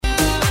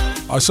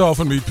I so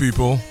often meet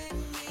people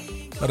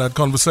that had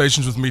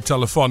conversations with me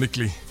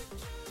telephonically.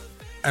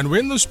 And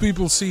when those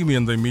people see me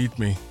and they meet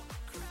me,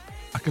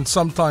 I can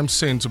sometimes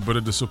sense a bit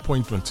of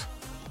disappointment.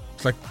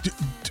 It's like,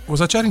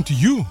 was I chatting to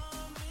you?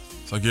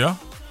 It's like, yeah,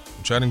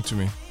 you're chatting to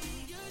me.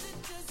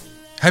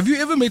 Have you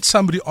ever met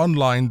somebody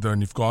online though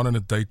and you've gone on a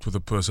date with a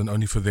person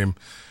only for them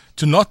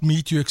to not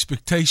meet your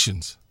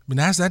expectations? I mean,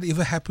 has that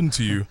ever happened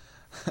to you?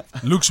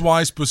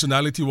 Looks-wise,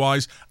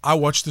 personality-wise, I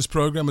watched this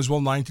program as well,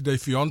 90 Day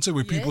Fiancé,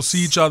 where people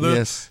see each other.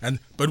 Yes.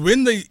 But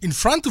when they in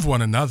front of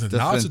one another,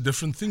 now it's a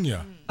different thing,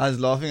 yeah. I was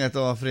laughing at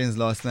all my friends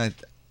last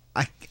night.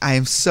 I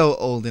am so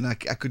old, and I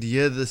could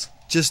hear this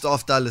just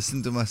after I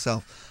listened to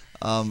myself.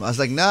 I was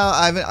like, no,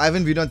 I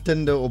haven't been on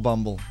Tinder or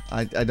Bumble.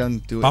 I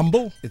don't do it.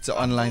 Bumble? It's an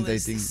online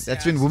dating.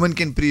 That's when women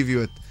can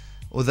preview it,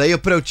 or they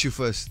approach you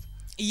first.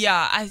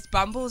 Yeah,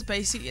 Bumble is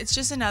basically, it's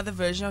just another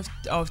version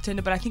of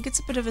Tinder, but I think it's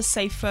a bit of a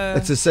safer...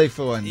 It's a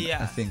safer one,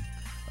 yeah. I think.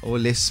 Or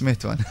less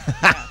smart one.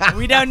 Yeah,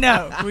 we don't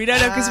know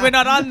because we're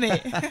not on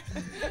there.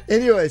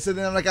 Anyway, so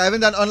then I'm like, I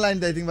haven't done online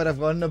dating, but I've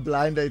gone on a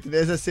blind date. And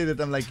as I said it,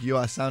 I'm like,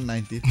 I sound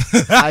 90.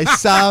 I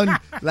sound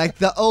like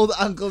the old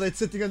uncle that's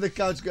sitting on the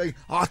couch going,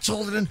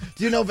 children,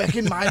 do you know back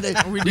in my day,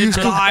 we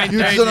used to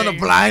on a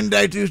blind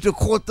date, we used to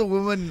court the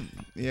woman.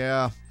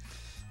 Yeah.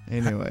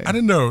 Anyway, I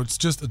don't know. It's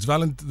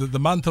the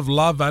month of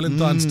love.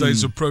 Valentine's Day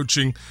is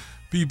approaching.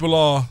 People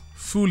are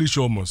foolish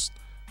almost.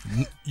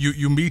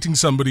 You're meeting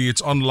somebody.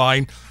 It's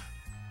online.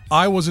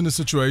 I was in a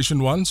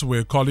situation once where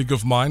a colleague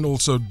of mine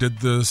also did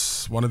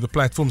this, one of the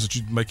platforms that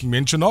you're making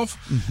mention of,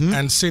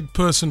 and said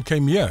person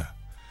came here.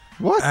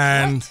 What?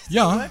 And what?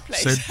 yeah,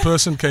 said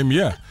person came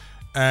here.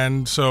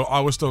 And so I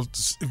was told,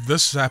 if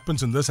this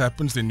happens and this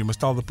happens, then you must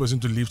tell the person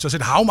to leave. So I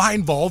said, how am I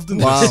involved in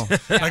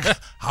this? Like,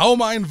 how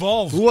am I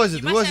involved? Who was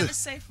it? Who was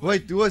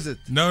it?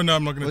 No, I'm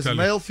not going to tell you.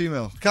 Male,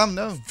 female? Come,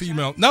 no.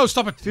 Female. No,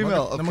 stop it.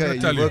 Female, I'm okay.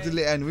 You've worked with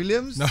Leanne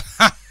Williams? No.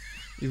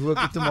 You've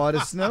worked with Tamara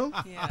Snow?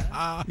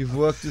 Yeah. You've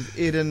worked with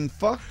Eden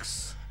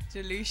Fox?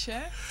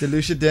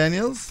 Delucia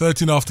Daniels?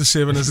 13 after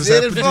 7 as this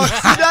happened.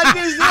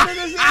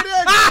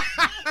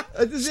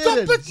 Stop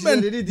it,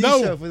 man.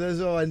 No. Show for those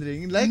who are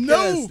wondering.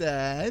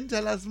 Understand.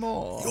 Tell us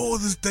more. Yo,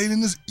 this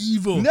dating is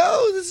evil.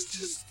 No, this is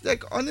just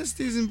like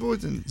honesty is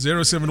important.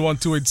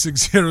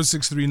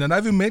 0712860639.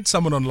 Have you met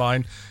someone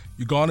online?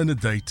 You gone on a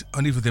date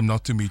only for them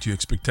not to meet your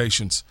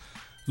expectations,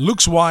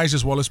 looks wise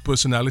as well as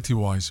personality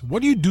wise.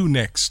 What do you do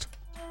next?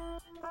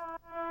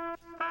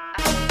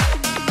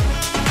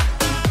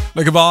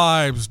 Like a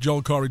vibes,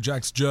 Joel Corey,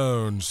 Jax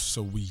Jones,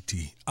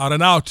 Sweetie. Out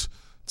and out.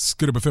 It's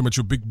Good FM at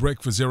your big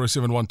break for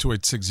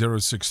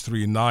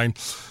 0712860639.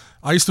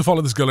 I used to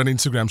follow this girl on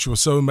Instagram. She was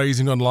so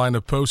amazing online.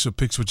 Her posts, her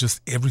pics were just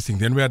everything.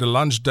 Then we had a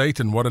lunch date,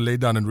 and what a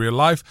laydown in real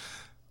life.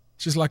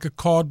 She's like a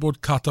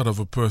cardboard cutout of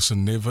a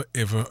person. Never,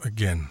 ever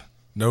again.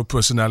 No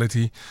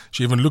personality.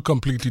 She even looked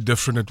completely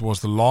different. It was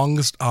the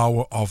longest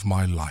hour of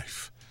my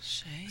life.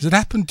 Shame. Has it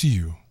happened to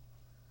you?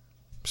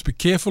 Just be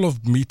careful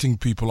of meeting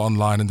people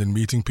online and then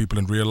meeting people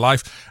in real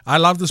life. I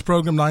love this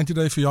program, 90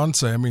 Day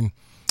Fiancé. I mean,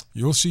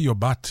 you'll see your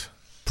butt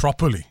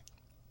properly.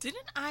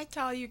 Didn't I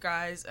tell you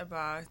guys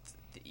about,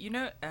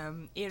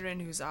 Erin,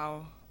 who's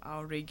our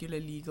regular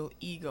legal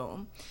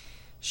eagle?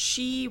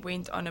 She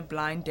went on a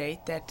blind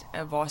date that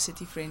a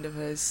varsity friend of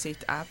hers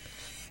set up,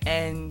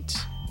 and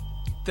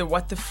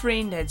what the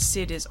friend had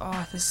said is,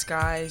 this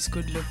guy is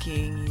good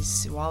looking,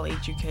 he's well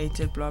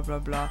educated, blah blah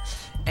blah.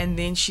 And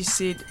then she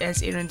said,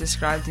 as Erin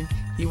described him,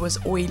 he was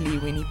oily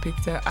when he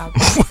picked her up.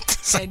 What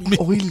does that mean?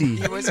 Oily?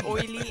 He was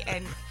oily,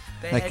 and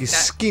they like had his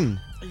skin.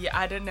 Yeah,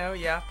 I don't know,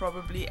 yeah,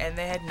 probably. And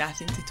they had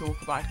nothing to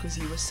talk about because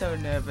he was so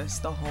nervous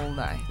the whole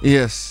night.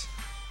 Yes.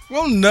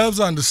 Well, nerves,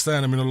 I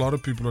understand. I mean, a lot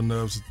of people are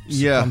nervous.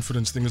 It's a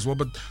confidence thing as well.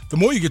 But the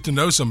more you get to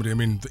know somebody, I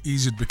mean, the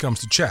easier it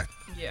becomes to chat.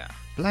 Yeah.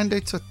 Blind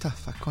dates are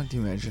tough. I can't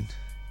imagine.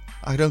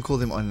 I don't call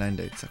them online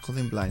dates. I call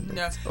them blind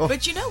dates. No,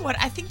 but you know what?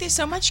 I think there's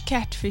so much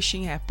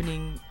catfishing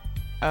happening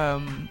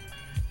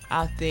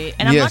out there.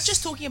 And I'm not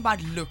just talking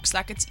about looks.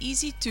 Like, it's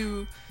easy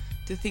to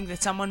think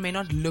that someone may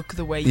not look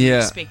the way you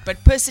expect.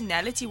 But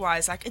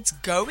personality-wise, like, it's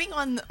going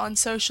on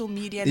social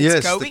media and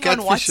it's going on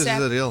WhatsApp.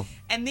 Are real.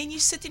 And then you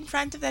sit in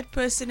front of that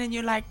person and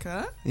you're like,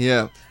 huh?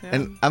 Yeah.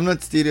 And I'm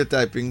not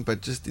stereotyping,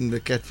 but just in the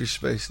catfish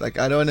space. Like,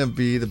 I don't want to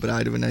be the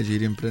bride of a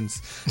Nigerian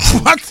prince.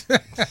 What?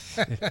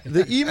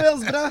 The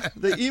emails, bruh.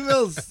 The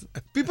emails.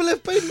 People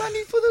have paid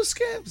money for those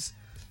scams.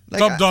 Like,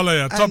 top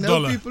dollar. I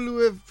know people who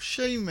have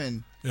shame,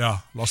 man.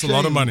 Yeah, lost a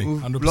lot of money.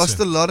 100%. Lost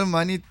a lot of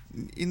money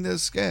in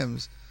those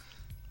scams.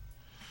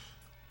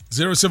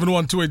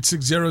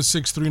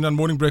 0712860639.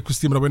 Morning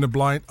breakfast team. I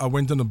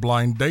went on a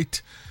blind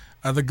date.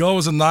 The girl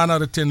was a 9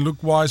 out of 10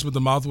 look-wise, but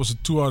the mouth was a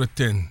 2 out of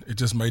 10. It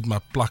just made my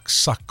pluck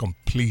suck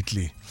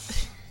completely.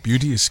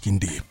 Beauty is skin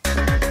deep.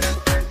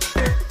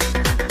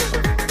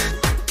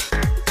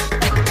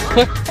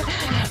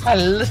 I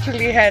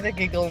literally had a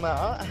giggle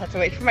now. I had to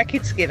wait for my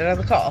kids to get out of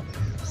the car.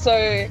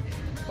 So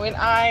when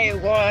I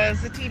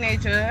was a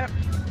teenager,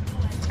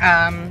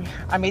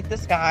 I met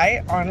this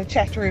guy on a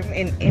chat room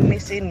in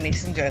MSN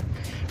Messenger.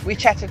 We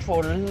chatted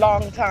for a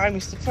long time, we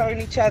used to phone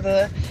each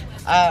other,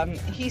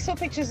 He saw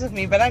pictures of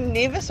me, but I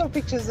never saw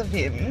pictures of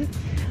him.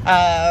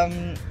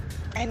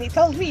 And he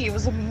told me he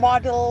was a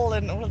model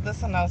and all of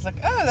this, and I was like,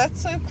 oh,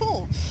 that's so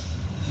cool.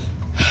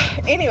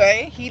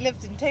 Anyway, he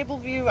lived in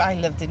Tableview, I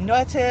lived in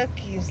Noordhoek.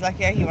 He was like,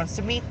 yeah, he wants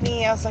to meet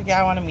me. I was like,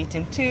 yeah, I want to meet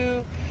him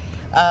too.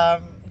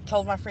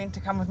 Told my friend to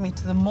come with me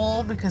to the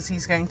mall because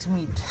he's going to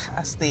meet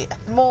us there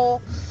at the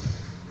mall.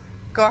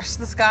 Gosh,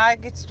 this guy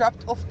gets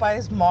dropped off by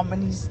his mom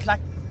and he's like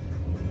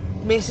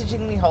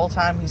messaging me the whole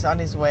time he's on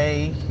his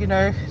way, you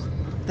know.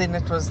 Then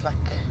it was like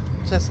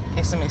just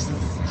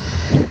SMSs.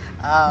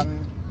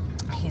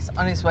 He's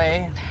on his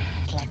way,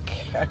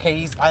 like, okay,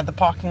 he's by the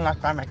parking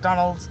lot by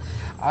McDonald's.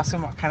 I ask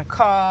him what kind of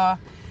car.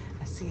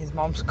 I see his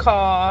mom's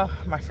car.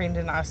 My friend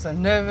and I are so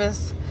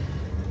nervous.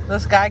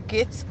 This guy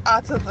gets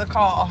out of the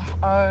car.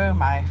 Oh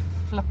my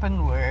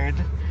flippin' word.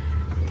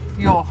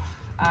 Yo,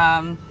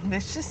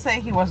 let's just say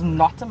he was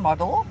not a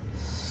model.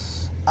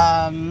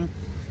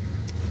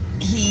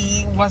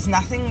 He was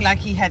nothing like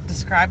he had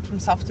described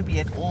himself to be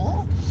at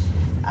all.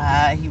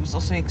 He was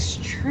also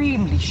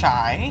extremely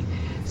shy.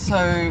 So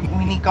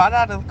when he got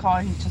out of the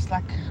car, he just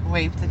like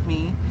waved at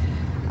me.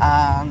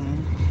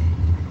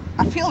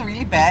 I feel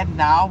really bad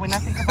now when I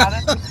think about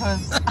it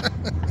because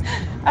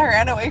I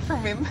ran away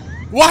from him.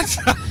 What?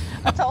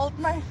 I told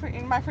my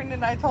friend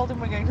and I told him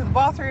we're going to the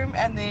bathroom,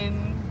 and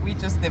then we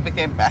just never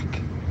came back.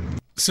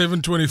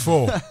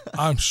 7:24.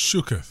 I'm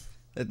shooketh.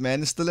 That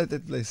man is still at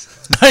that place.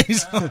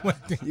 He's not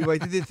waiting. He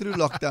waited there through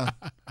lockdown.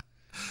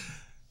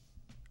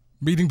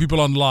 Meeting people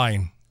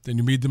online, then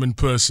you meet them in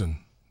person.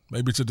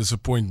 Maybe it's a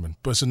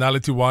disappointment.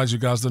 Personality-wise, you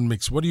guys don't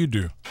mix. What do you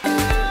do?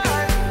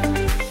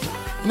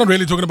 We're not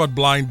really talking about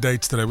blind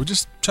dates today. We're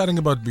just chatting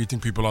about meeting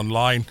people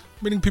online,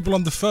 meeting people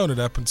on the phone. It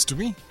happens to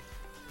me.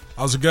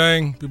 How's it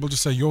going? People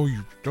just say, yo,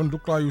 you don't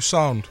look like you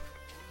sound.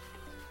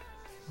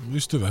 I'm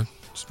used to that.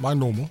 It's my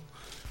normal.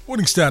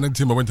 Morning, Stan and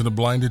Tim. I went on a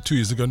blind date 2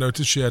 years ago.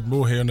 Noticed she had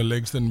more hair on her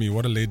legs than me.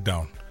 What a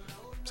letdown.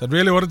 Is that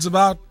really what it's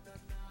about?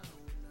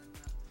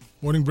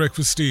 Morning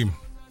breakfast team.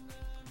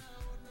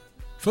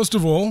 First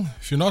of all,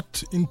 if you're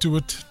not into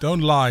it,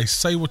 don't lie.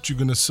 Say what you're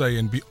going to say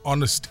and be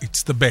honest.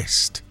 It's the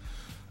best.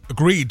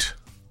 Agreed.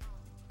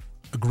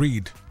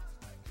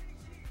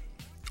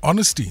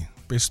 Honesty,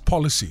 best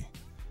policy.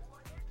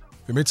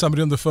 If you met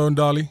somebody on the phone,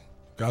 darling,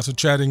 guys are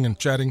chatting, and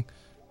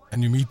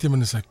you meet them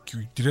and it's like,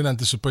 you didn't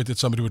anticipate that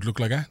somebody would look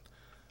like that.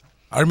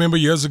 I remember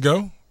years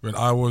ago when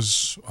I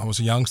was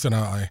a youngster and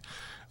I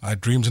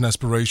had dreams and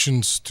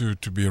aspirations to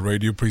be a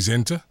radio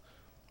presenter.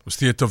 It was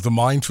theatre of the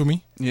mind for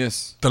me.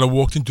 Yes. Till I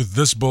walked into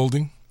this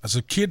building as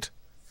a kid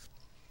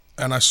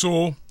and I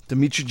saw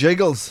Dimitri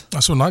Jagels. I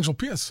saw Nigel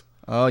Pearce.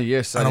 Oh,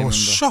 yes, And I was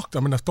remember. shocked. I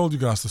mean, I've told you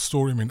guys the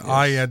story. I mean, Yes.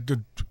 I had a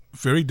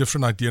very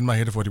different idea in my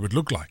head of what he would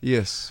look like.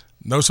 Yes.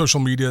 No social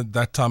media at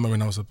that time. I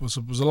mean, I was a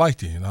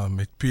lighty. You know, I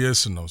met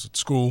Pierce and I was at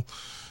school.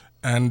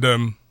 And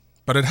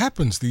but it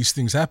happens. These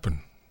things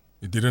happen.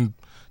 It didn't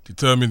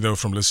deter me, though,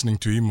 from listening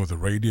to him or the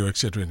radio,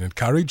 etc. It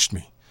encouraged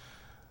me.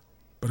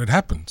 But it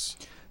happens.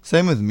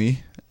 Same with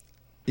me.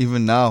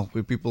 Even now,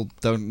 where people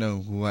don't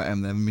know who I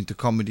am, they haven't been to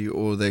comedy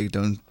or they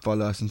don't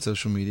follow us on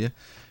social media,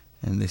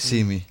 and they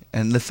see me.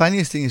 And the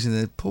funniest thing is,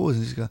 they pause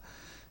and just go,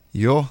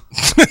 yo.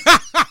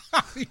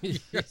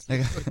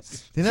 Like,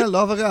 then I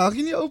laugh, I go, how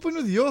can you open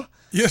with yo?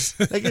 Yes.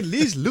 Like, at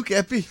least look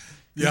happy.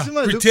 Yeah,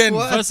 Look pretend.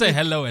 quiet. First say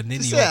hello and then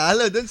Just you. say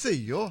hello, don't say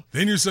yo.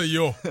 Then you say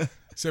yo.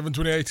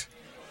 7:28.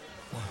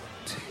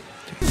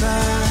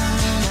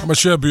 I'm going to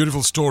share a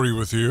beautiful story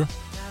with you.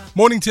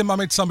 Morning, Tim. I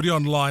met somebody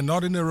online,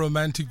 not in a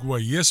romantic way.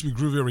 Yes, we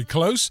grew very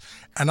close,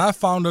 and I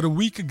found out a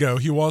week ago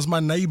he was my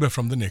neighbor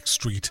from the next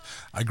street.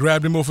 I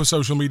grabbed him off a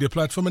social media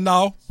platform, and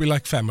now we're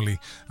like family.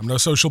 I'm no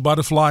social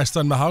butterfly. I stay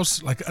in my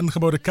house like an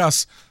ingebouwde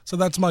kas. So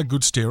that's my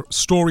good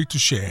story to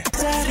share.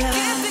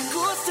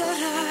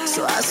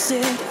 So I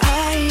said,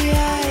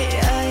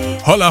 I.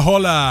 Hola,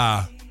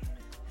 hola.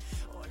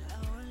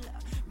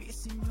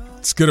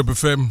 Skid up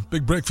FM,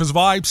 Big Breakfast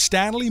Vibes,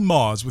 Stanley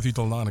Mars with you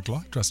till 9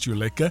 o'clock. Trust you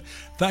lekker.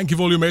 Thank you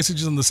for all your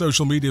messages on the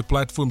social media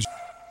platforms.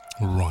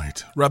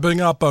 Right, wrapping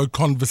up our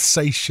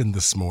conversation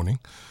this morning.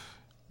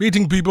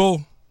 Meeting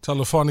people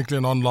telephonically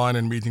and online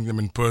and meeting them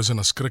in person.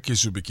 A skrikkie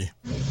so bietjie.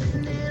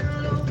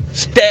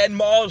 Stan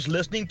Mars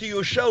listening to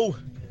your show.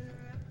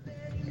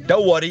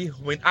 Don't worry,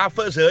 when I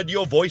first heard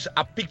your voice,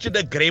 I pictured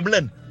a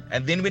gremlin.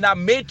 And then when I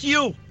met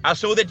you, I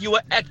saw that you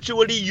were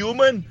actually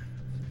human.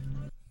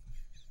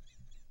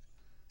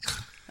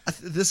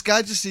 This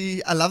guy just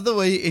I love the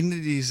way he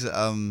ended his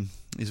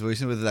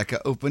voice with like an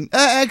open,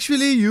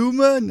 actually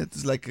human.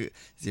 It's like, is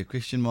he a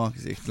question mark?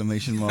 Is he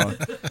exclamation mark?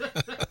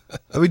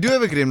 We do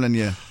have a gremlin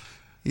here.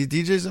 He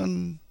DJs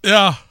on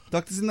Yeah.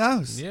 Doctors in the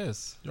House.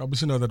 Yes. You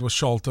obviously know that was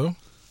Sholto.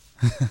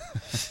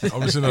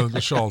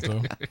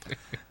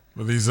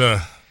 With his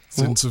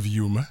sense of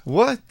humor.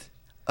 What?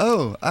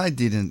 Oh, I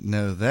didn't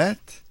know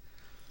that.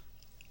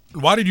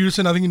 Why did you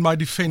say nothing in my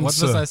defense? What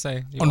must I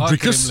say? You on are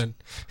Brickers? gremlin.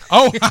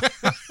 Oh!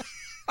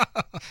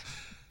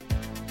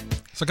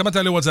 So come and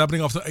tell you what's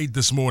happening after 8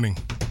 this morning.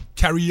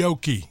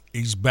 Karaoke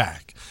is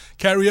back.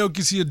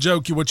 Karaoke, see a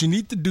jokey. What you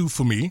need to do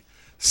for me,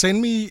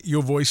 Send me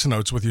your voice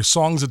notes with your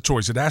songs of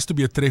choice. It has to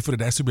be a treffer. It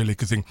has to be a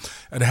lekker thing.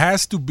 It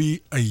has to be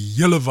a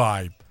yellow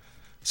vibe.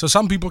 So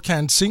some people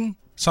can sing.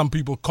 Some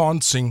people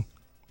can't sing.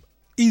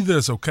 Either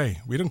is okay.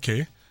 We don't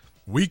care.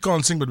 We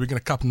can't sing, but we're going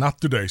to cup nut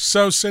today.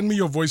 So send me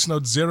your voice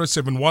note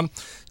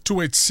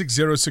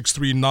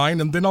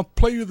 071-286-0639, and then I'll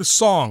play you the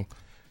song.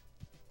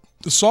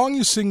 The song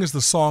you sing is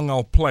the song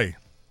I'll play.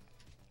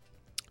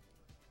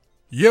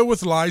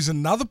 Herewith lies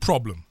another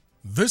problem.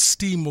 This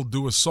team will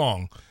do a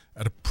song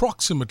at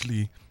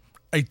approximately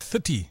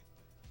 8:30.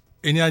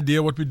 Any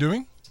idea what we're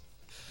doing?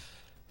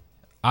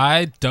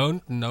 I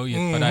don't know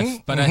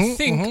yet, but I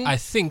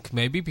think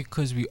maybe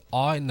because we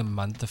are in the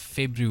month of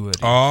February,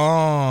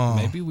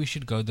 maybe we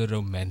should go the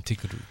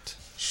romantic route.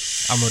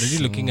 I'm already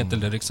looking at the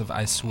lyrics of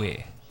I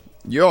Swear.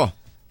 Yeah.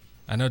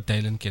 I know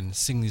Dalen can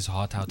sing his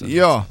heart out.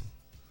 Yeah.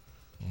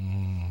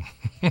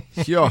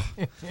 Yeah.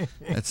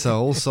 It's a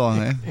whole song,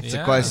 eh? It's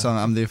a quiet song.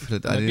 I'm there for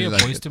it. I Maybe really a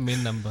like Boys it. to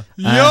Men number.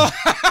 Yeah.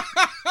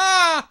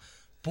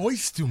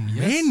 Boys to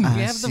Men.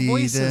 We have the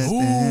voices.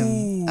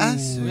 Ooh.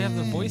 We have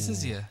the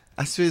voices here.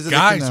 I swear it's a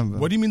Guys, number.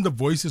 what do you mean the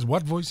voices?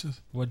 What voices?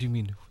 What do you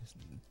mean? You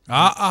We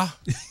maak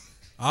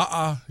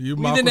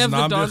didn't ons have the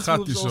naam weer dance gat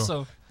moves hierso.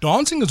 also.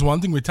 Dancing is one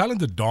thing. We're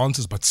talented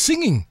dancers, but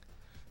singing.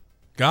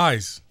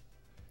 Guys,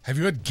 have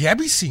you heard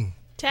Gabby sing?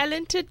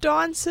 Talented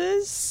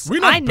dancers.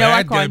 We're not I know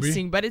I bad, can't Gabby.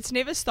 sing, but it's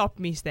never stopped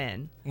me,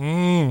 Stan.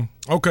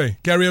 Okay,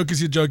 karaoke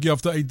is your jokey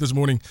after 8 this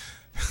morning.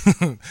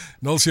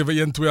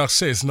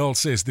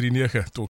 0712860639. Talk